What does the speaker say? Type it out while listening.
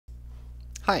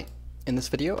Hi, in this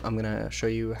video I'm going to show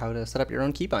you how to set up your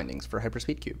own key bindings for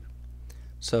Hyperspeedcube.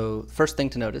 So the first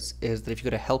thing to notice is that if you go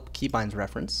to Help Keybinds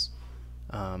Reference,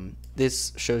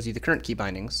 this shows you the current key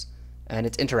bindings, and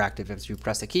it's interactive. As you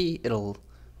press a key, it'll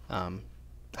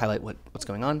highlight what's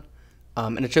going on,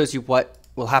 and it shows you what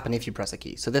will happen if you press a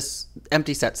key. So this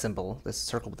empty set symbol, this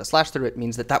circle with a slash through it,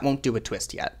 means that that won't do a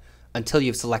twist yet until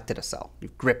you've selected a cell.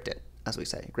 You've gripped it, as we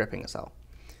say, gripping a cell.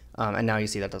 And now you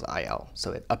see that does IL,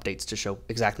 so it updates to show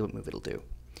exactly what move it'll do.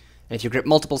 And if you grip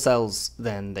multiple cells,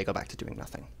 then they go back to doing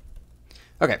nothing.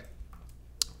 Okay,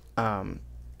 and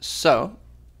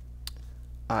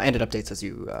it updates as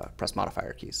you press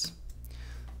modifier keys.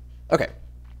 Okay,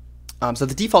 so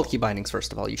the default key bindings,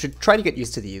 first of all, you should try to get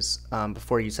used to these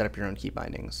before you set up your own key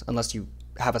bindings, unless you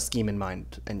have a scheme in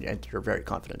mind and you're very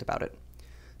confident about it.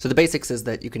 So the basics is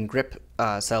that you can grip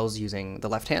cells using the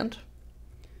left hand,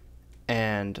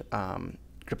 and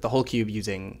grip the whole cube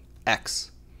using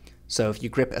X. So if you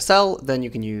grip a cell, then you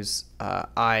can use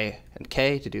I and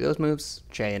K to do those moves,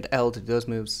 J and L to do those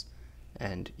moves,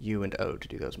 and U and O to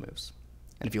do those moves.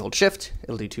 And if you hold Shift,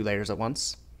 it'll do 2 layers at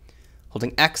once.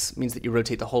 Holding X means that you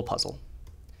rotate the whole puzzle.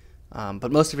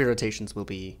 But most of your rotations will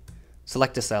be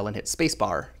select a cell and hit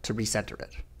spacebar to recenter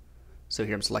it. So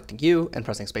here I'm selecting U and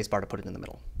pressing spacebar to put it in the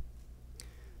middle.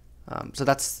 So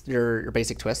that's your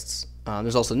basic twists.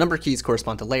 There's also number keys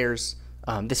correspond to layers.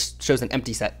 This shows an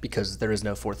empty set because there is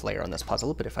no 4th layer on this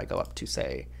puzzle, but if I go up to,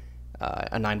 say,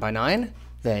 a 9x9,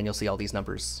 then you'll see all these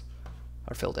numbers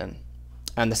are filled in.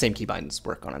 And the same keybinds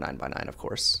work on a 9x9, of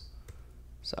course.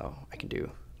 So I can do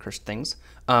cursed things.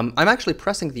 I'm actually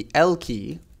pressing the L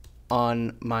key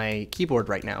on my keyboard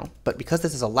right now, but because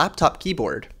this is a laptop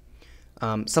keyboard,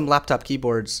 some laptop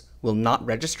keyboards will not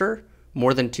register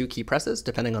more than 2 key presses,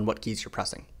 depending on what keys you're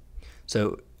pressing.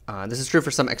 So this is true for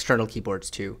some external keyboards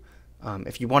too.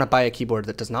 If you want to buy a keyboard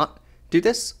that does not do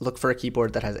this, look for a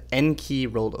keyboard that has N key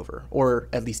rollover, or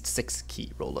at least 6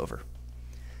 key rollover.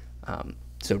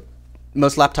 So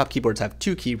most laptop keyboards have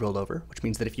 2 key rollover, which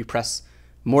means that if you press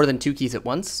more than 2 keys at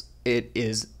once, it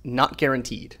is not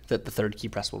guaranteed that the 3rd key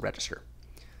press will register.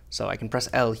 So I can press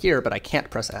L here, but I can't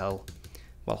press L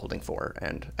while holding 4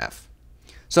 and F.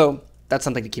 So that's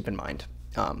something to keep in mind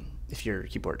if your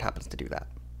keyboard happens to do that.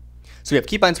 So we have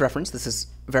keybinds reference. This is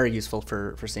very useful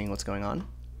for seeing what's going on.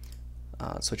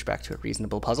 Switch back to a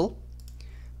reasonable puzzle.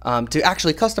 To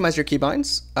actually customize your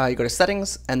keybinds, you go to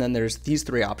settings, and then there's these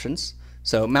 3 options.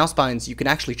 So mouse binds, you can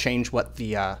actually change what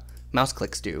the mouse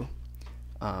clicks do.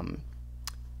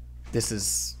 This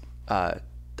is, I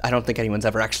don't think anyone's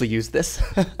ever actually used this.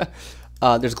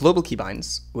 There's global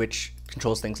keybinds, which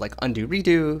controls things like undo,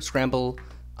 redo, scramble.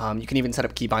 You can even set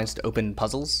up keybinds to open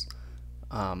puzzles.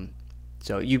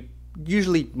 So you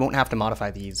usually won't have to modify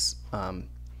these.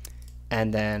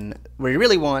 And then where you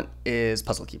really want is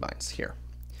puzzle keybinds here.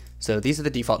 So these are the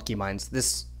default keybinds.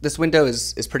 This window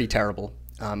is pretty terrible.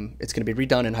 It's going to be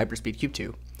redone in Hyperspeedcube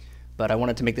 2, but I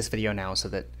wanted to make this video now so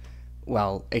that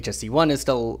while HSC1 is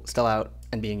still out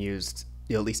and being used,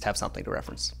 you'll at least have something to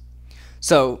reference.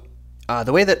 So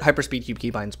the way that Hyperspeedcube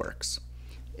keybinds works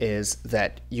is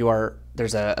that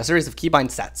there's a series of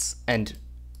keybind sets, and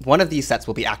one of these sets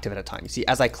will be active at a time. You see,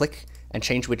 as I click and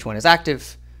change which one is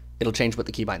active, it'll change what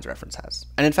the keybinds reference has.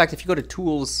 And in fact, if you go to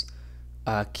Tools,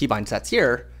 Keybind Sets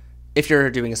here, if you're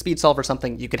doing a speed solve or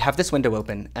something, you could have this window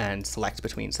open and select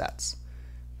between sets.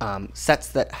 Sets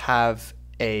that have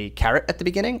a caret at the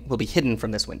beginning will be hidden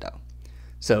from this window.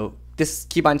 So this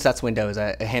Keybind Sets window is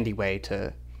a handy way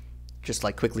to just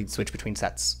like quickly switch between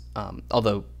sets,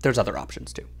 although there's other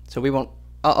options too. So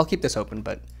I'll keep this open,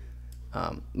 but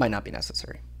might not be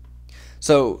necessary.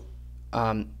 So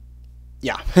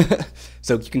yeah,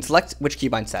 so you can select which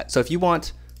keybind set. So if you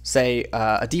want, say,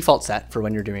 a default set for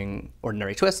when you're doing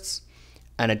ordinary twists,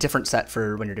 and a different set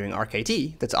for when you're doing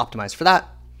RKT that's optimized for that,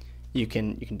 you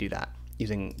can do that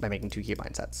by making 2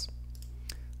 keybind sets.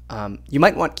 You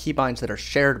might want keybinds that are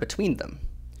shared between them.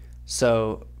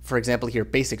 So for example here,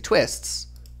 basic twists,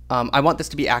 I want this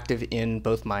to be active in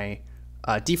both my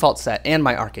default set and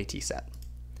my RKT set.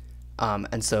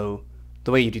 And so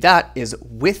the way you do that is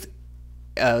with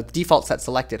default set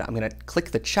selected, I'm going to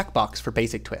click the checkbox for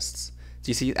basic twists. So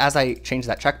you see, as I change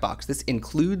that checkbox, this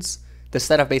includes the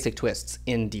set of basic twists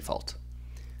in default.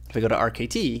 If I go to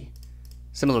RKT,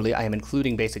 similarly, I am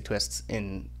including basic twists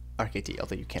in RKT,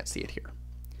 although you can't see it here.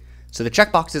 So the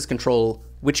checkboxes control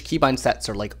which keybind sets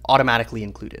are like automatically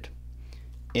included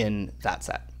in that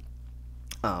set.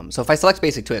 So if I select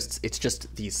basic twists, it's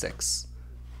just these six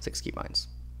keybinds.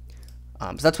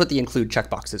 So that's what the include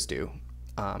checkboxes do.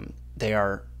 They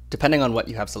are, depending on what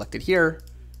you have selected here,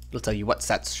 it'll tell you what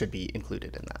sets should be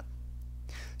included in that.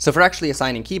 So for actually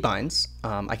assigning keybinds,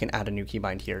 I can add a new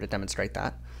keybind here to demonstrate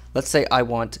that. Let's say I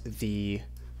want the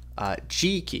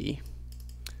G key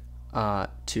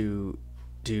to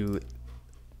do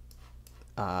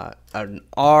an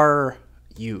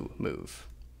RU move.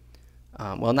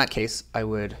 Well, in that case, I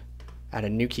would add a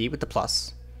new key with the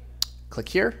plus, click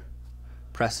here,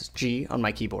 press G on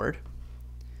my keyboard,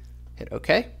 hit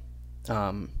OK,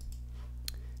 and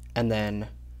then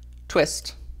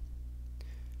twist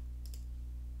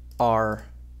R,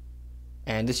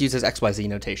 and this uses XYZ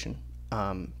notation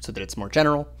so that it's more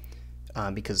general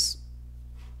because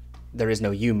there is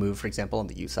no U move, for example, on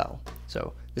the U cell.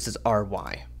 So this is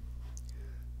RY.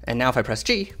 And now if I press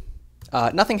G,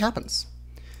 nothing happens.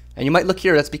 And you might look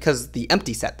here, that's because the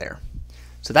empty set there.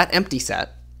 So that empty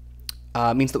set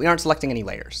means that we aren't selecting any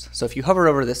layers. So if you hover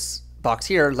over this box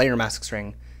here, layer mask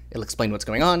string, it'll explain what's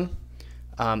going on.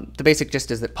 The basic gist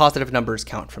is that positive numbers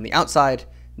count from the outside,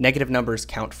 negative numbers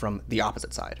count from the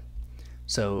opposite side.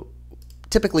 So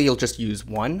typically you'll just use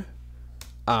 1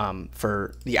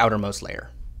 for the outermost layer.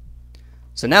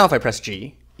 So now if I press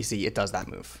G, you see it does that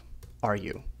move,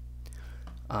 RU.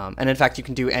 And in fact, you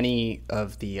can do any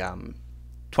of the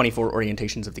 24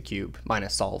 orientations of the cube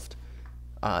minus solved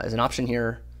as an option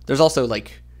here. There's also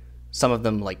like some of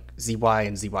them like ZY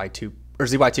and ZY2, or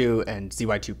ZY2 and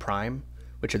ZY2 prime,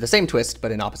 which are the same twist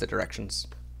but in opposite directions.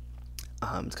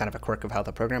 It's kind of a quirk of how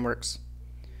the program works.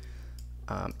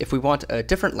 If we want a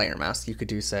different layer mask, you could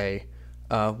do, say,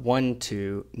 1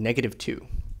 to -2.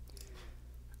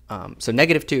 So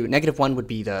 -2, -1 would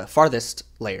be the farthest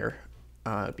layer,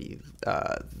 would be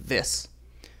this,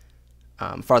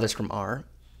 farthest from R.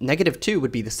 -2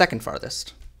 would be the second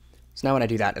farthest. So now when I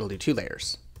do that, it'll do 2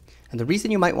 layers. And the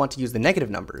reason you might want to use the negative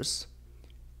numbers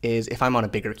is if I'm on a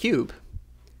bigger cube,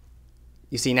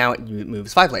 you see now it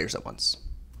moves 5 layers at once.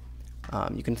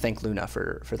 You can thank Luna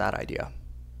for that idea.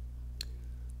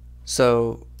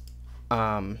 So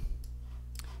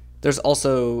there's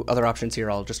also other options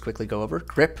here I'll just quickly go over.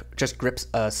 Grip just grips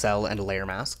a cell and a layer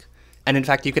mask. And in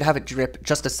fact, you could have it grip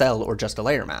just a cell or just a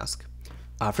layer mask.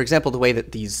 For example, the way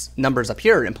that these numbers up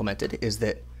here are implemented is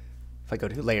that if I go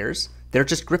to layers, they're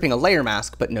just gripping a layer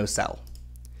mask but no cell.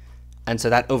 And so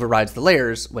that overrides the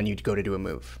layers when you go to do a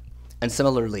move. And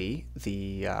similarly,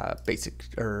 the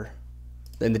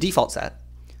in the default set,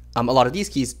 a lot of these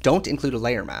keys don't include a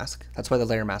layer mask. That's why the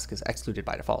layer mask is excluded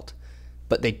by default.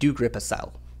 But they do grip a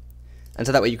cell. And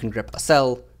so that way you can grip a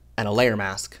cell and a layer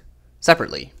mask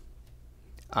separately,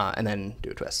 and then do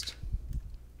a twist.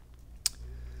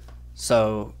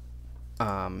 So,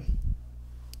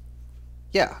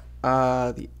 yeah,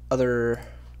 the other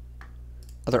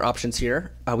options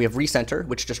here, we have recenter,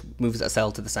 which just moves a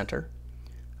cell to the center.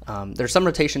 There are some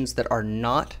rotations that are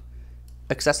not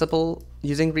accessible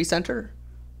using recenter.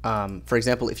 For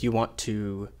example, if you want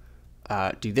to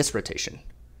do this rotation,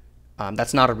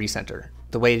 that's not a recenter.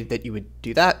 The way that you would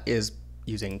do that is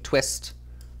using twist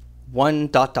 1 ...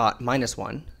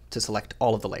 -1 to select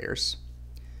all of the layers.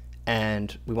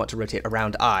 And we want to rotate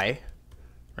around I,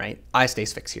 right? I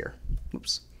stays fixed here.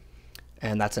 Oops.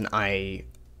 And that's an IY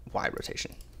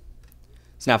rotation.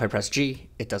 So now if I press G,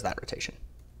 it does that rotation.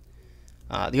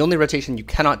 The only rotation you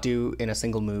cannot do in a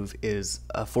single move is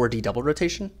a 4D double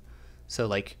rotation. So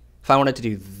like if I wanted to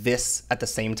do this at the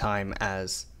same time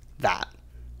as that,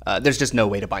 there's just no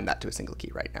way to bind that to a single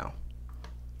key right now.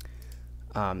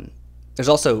 There's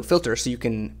also filter, so you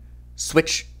can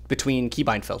switch between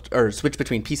keybind filter or switch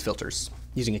between piece filters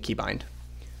using a keybind.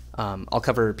 I'll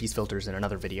cover piece filters in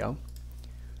another video.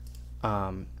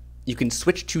 You can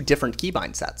switch to different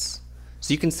keybind sets.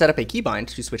 So you can set up a keybind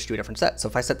to switch to a different set. So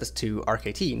if I set this to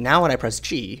RKT, now when I press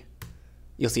G,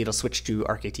 you'll see it'll switch to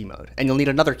RKT mode. And you'll need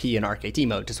another key in RKT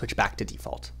mode to switch back to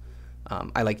default.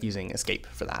 I like using escape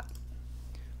for that,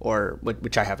 or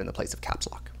which I have in the place of caps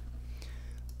lock.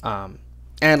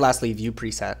 And lastly, view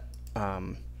preset,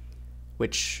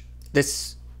 which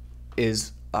this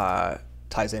is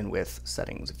ties in with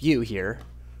settings view here.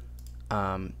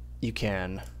 You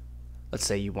can, let's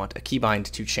say you want a keybind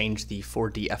to change the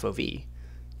 4D FOV.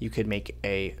 You could make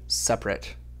a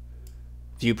separate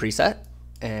view preset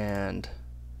and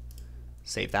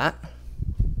save that.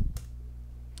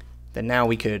 Then now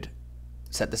we could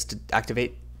set this to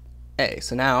activate A.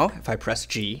 So now if I press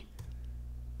G,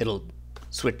 it'll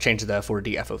change the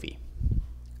 4D FOV.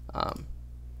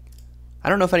 I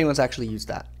don't know if anyone's actually used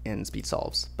that in speed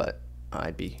solves, but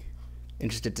I'd be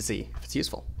interested to see if it's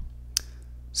useful.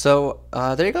 So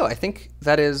there you go. I think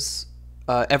that is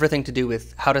everything to do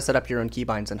with how to set up your own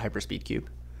keybinds in Hyperspeedcube.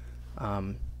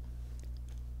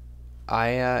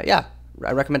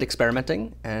 I recommend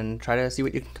experimenting and try to see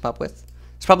what you can come up with.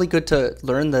 it's probably good to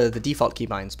learn the default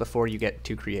keybinds before you get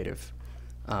too creative,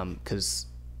 because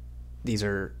these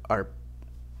are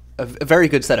a very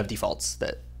good set of defaults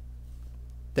that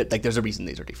like there's a reason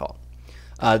these are default.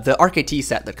 The RKT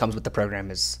set that comes with the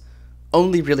program is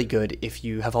only really good if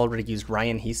you have already used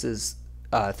Ryan Hease's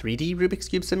 3D Rubik's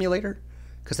Cube simulator,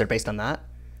 because they're based on that.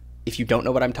 If you don't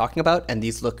know what I'm talking about and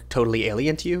these look totally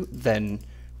alien to you, then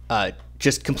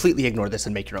just completely ignore this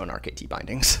and make your own RKT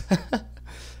bindings.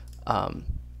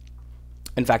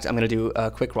 In fact, I'm going to do a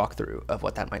quick walkthrough of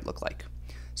what that might look like.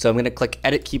 So I'm going to click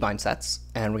Edit Keybind Sets,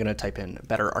 and we're going to type in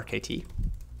Better RKT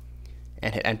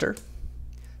and hit Enter.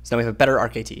 So now we have a Better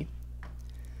RKT.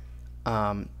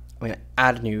 I'm going to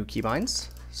add new keybinds.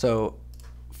 So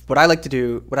what I like to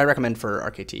do, what I recommend for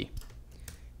RKT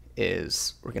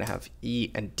is we're going to have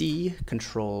E and D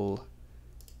control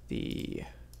the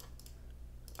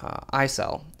I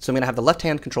cell. So I'm going to have the left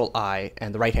hand control I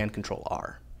and the right hand control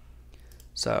R.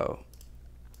 So,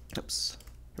 oops,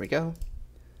 here we go.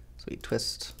 So we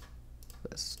twist,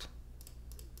 twist,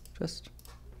 twist.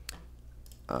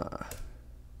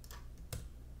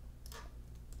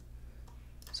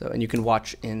 And you can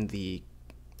watch in the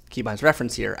keybinds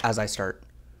reference here as I start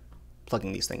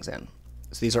plugging these things in.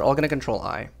 So these are all going to control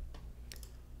I.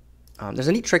 There's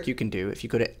a neat trick you can do. If you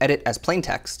go to Edit as plain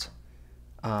text,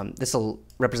 this will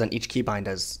represent each keybind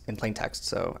as in plain text,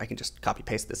 so I can just copy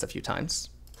paste this a few times.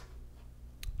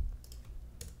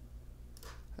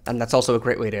 And that's also a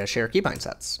great way to share keybind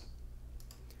sets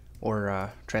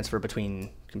or transfer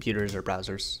between computers or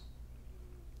browsers.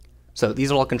 So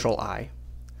these will all control I.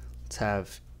 Let's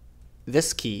have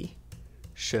this key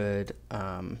should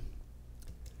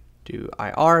do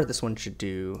IR. This one should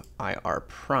do IR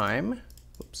prime.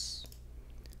 Whoops.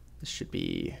 This should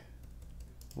be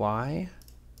Y,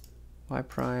 Y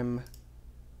prime,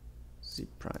 Z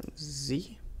prime,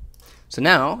 Z. So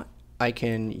now I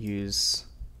can use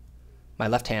my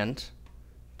left hand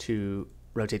to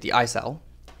rotate the I cell,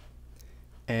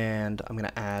 and I'm going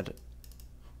to add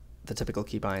the typical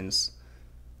keybinds.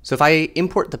 So if I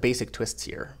import the basic twists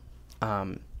here,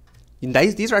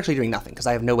 these are actually doing nothing because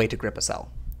I have no way to grip a cell.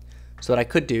 So what I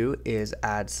could do is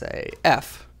add, say,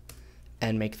 F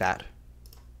and make that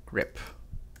grip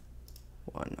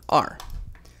 1R.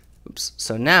 Oops.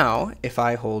 So now if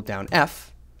I hold down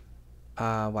F,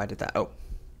 why did that? Oh,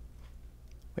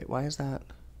 wait, why is that?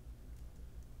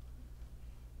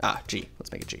 G.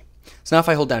 Let's make it G. So now if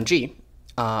I hold down G,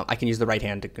 I can use the right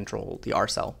hand to control the R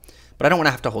cell, but I don't want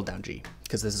to have to hold down G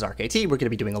because this is RKT. We're going to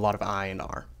be doing a lot of I and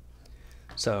R.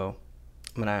 So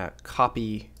I'm going to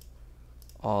copy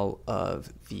all of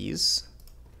these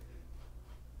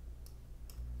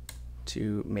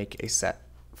to make a set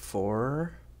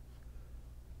for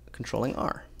controlling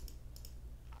R.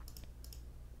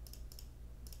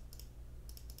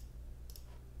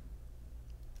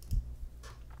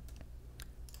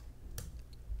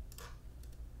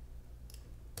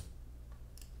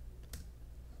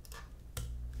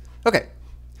 Okay,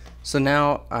 so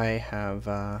now I have,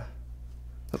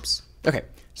 oops. Okay,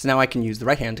 so now I can use the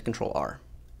right hand to control R.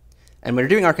 And when you're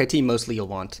doing RKT, mostly you'll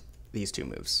want these two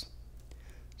moves.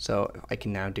 So I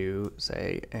can now do,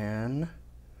 say,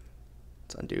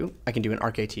 let's undo. I can do an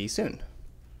RKT soon.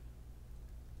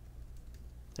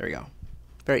 There we go.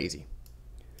 Very easy.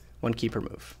 One key per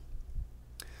move.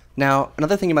 Now,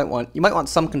 another thing you might want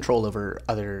some control over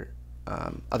other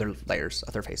layers,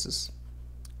 other faces,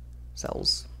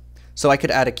 cells. So I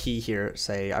could add a key here,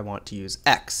 say I want to use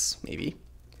X, maybe,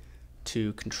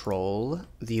 to control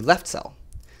the left cell.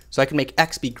 So I can make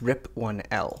X be grip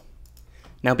 1L.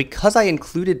 Now because I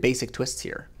included basic twists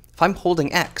here, if I'm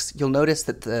holding X, you'll notice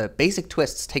that the basic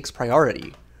twists takes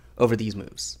priority over these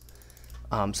moves.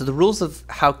 So the rules of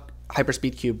how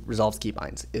Hyperspeedcube resolves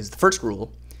keybinds is the first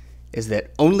rule is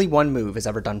that only one move is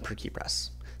ever done per key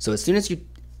press. So as soon as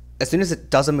it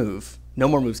does a move, no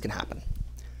more moves can happen.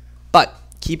 But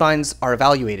keybinds are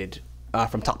evaluated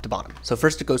from top to bottom. So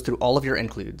first it goes through all of your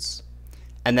includes,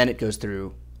 and then it goes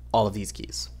through all of these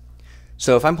keys.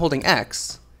 So if I'm holding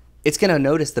X, it's going to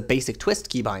notice the basic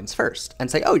twist keybinds first and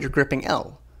say, oh, you're gripping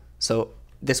L. So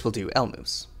this will do L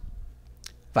moves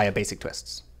via basic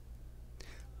twists.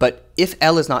 But if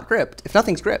L is not gripped, if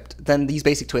nothing's gripped, then these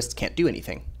basic twists can't do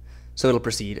anything. So it'll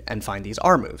proceed and find these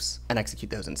R moves and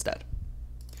execute those instead.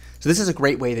 So this is a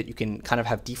great way that you can kind of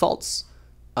have defaults,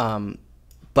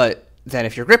 but then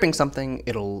if you're gripping something,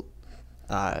 it'll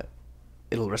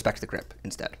respect the grip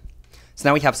instead. So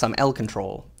now we have some L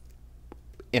control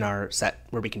in our set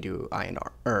where we can do I and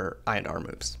R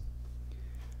moves.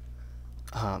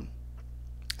 I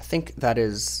think that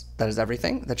is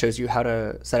everything. That shows you how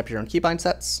to set up your own keybind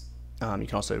sets. You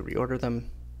can also reorder them.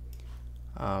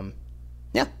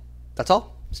 Yeah, that's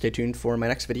all. Stay tuned for my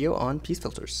next video on piece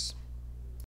filters.